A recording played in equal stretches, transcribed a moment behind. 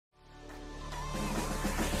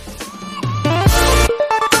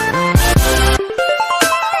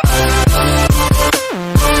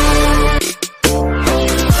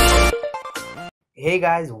Hey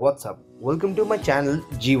guys, what's up? Welcome to my channel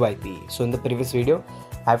GYP. So in the previous video,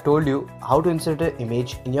 I've told you how to insert an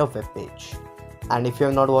image in your web page. And if you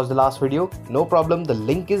have not watched the last video, no problem, the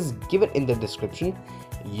link is given in the description.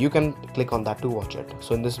 You can click on that to watch it.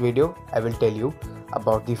 So in this video, I will tell you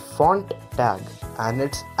about the font tag and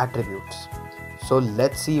its attributes. So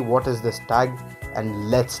let's see what is this tag and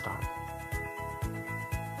let's start.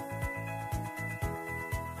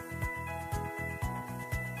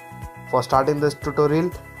 For starting this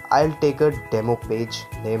tutorial, I'll take a demo page,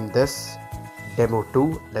 name this demo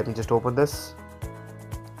 2. Let me just open this.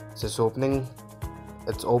 It's just opening.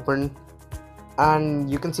 It's open,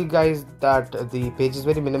 and you can see guys that the page is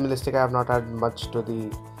very minimalistic. I have not added much to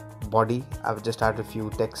the body. I've just added a few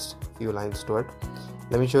text, few lines to it.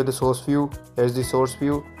 Let me show you the source view. Here's the source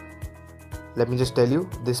view. Let me just tell you,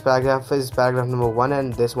 this paragraph is paragraph number 1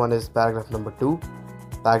 and this one is paragraph number 2.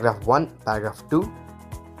 Paragraph 1, paragraph 2.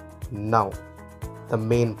 Now, the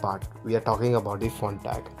main part, we are talking about the font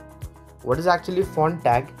tag. What is actually font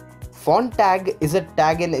tag? Font tag is a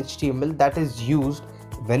tag in HTML that is used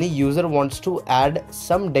when a user wants to add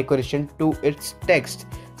some decoration to its text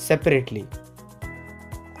separately,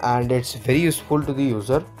 and it's very useful to the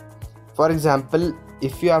user. For example,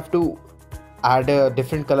 if you have to add a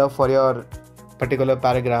different color for your particular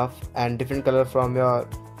paragraph and different color for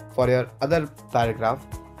your other paragraph,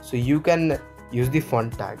 so you can use the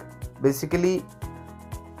font tag. Basically,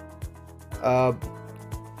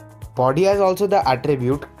 body has also the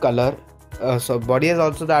attribute color, so body has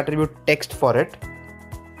also the attribute text for it.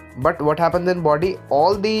 But what happens in body,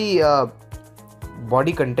 all the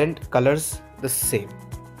body content colors the same.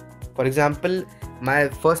 For example, my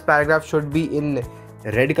first paragraph should be in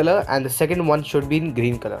red color and the second one should be in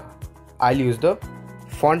green color. I'll use the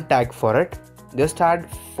font tag for it. Just add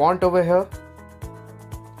font over here.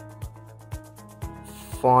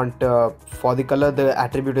 Font for the color, the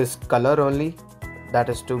attribute is color only, that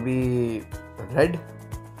is to be red,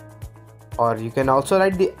 or you can also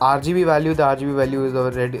write the RGB value. The RGB value is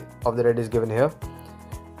the red is given here.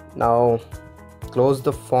 Now close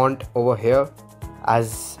the font over here,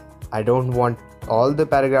 as I don't want all the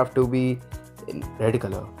paragraph to be in red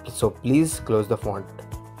color, so please close the font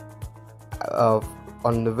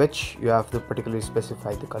on which you have to particularly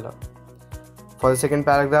specify the color. For the second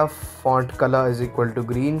paragraph, font color is equal to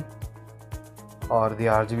green, or the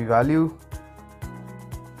RGB value,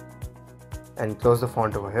 and close the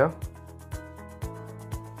font over here.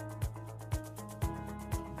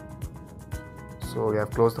 So we have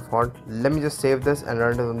closed the font. Let me just save this and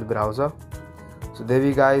run it on the browser. So there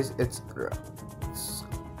we guys,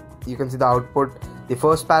 you can see the output. The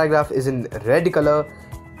first paragraph is in red color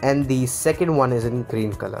and the second one is in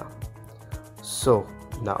green color. So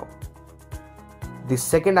now the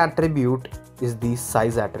second attribute is the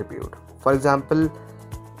size attribute. For example,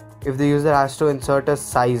 if the user has to insert a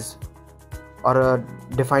size or a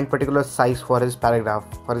defined particular size for his paragraph,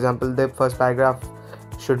 for example, the first paragraph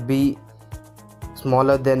should be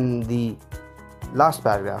smaller than the last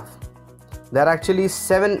paragraph. There are actually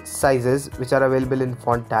 7 sizes which are available in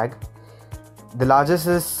font tag. The largest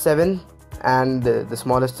is 7 and the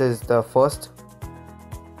smallest is the first.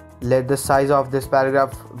 Let the size of this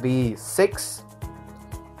paragraph be 6.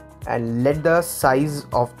 And let the size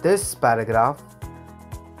of this paragraph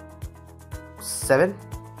 7,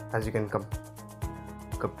 as you can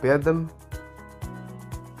compare them.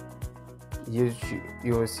 You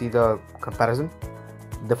will see the comparison.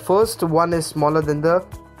 The first one is smaller than the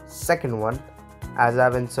second one, as I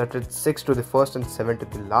have inserted 6 to the first and 7 to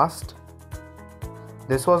the last.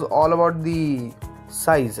 This was all about the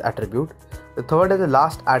size attribute. The third and the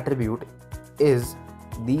last attribute is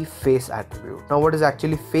the face attribute. Now what is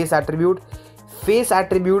actually face attribute? Face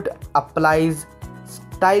attribute applies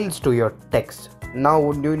styles to your text.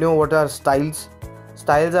 Now do you know what are styles?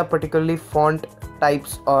 Styles are particularly font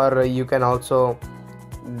types, or you can also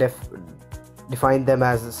define them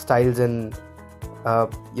as styles in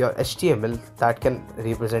your HTML that can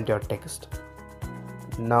represent your text.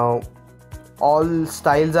 Now all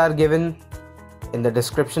styles are given in the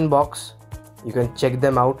description box. You can check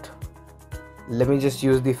them out. Let me just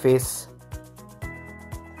use the face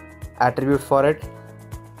attribute for it.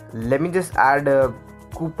 Let me just add a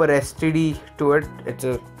Cooper STD to it. It's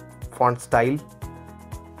a font style.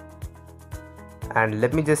 And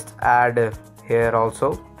let me just add here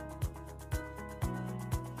also.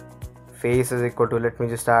 Face is equal to, let me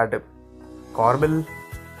just add Corbel.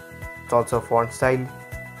 It's also a font style.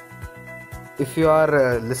 If you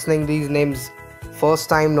are listening these names first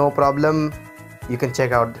time, no problem. You can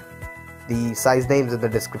check out the size names in the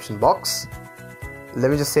description box.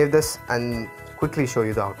 Let me just save this and quickly show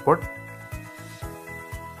you the output.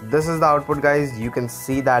 this is the output, guys. You can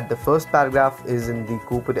see that the first paragraph is in the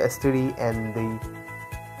Cooper STD and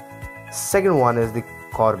the second one is the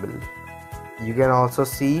Corbel. You can also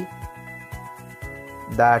see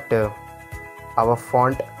that our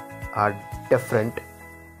font are different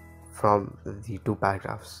from the two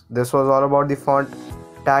paragraphs. This was all about the font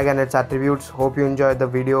tag and its attributes. Hope you enjoyed the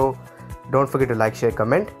video. Don't forget to like, share,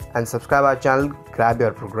 comment and subscribe our channel. Grab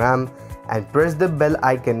your program and press the bell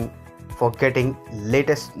icon for getting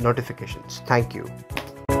latest notifications. Thank you.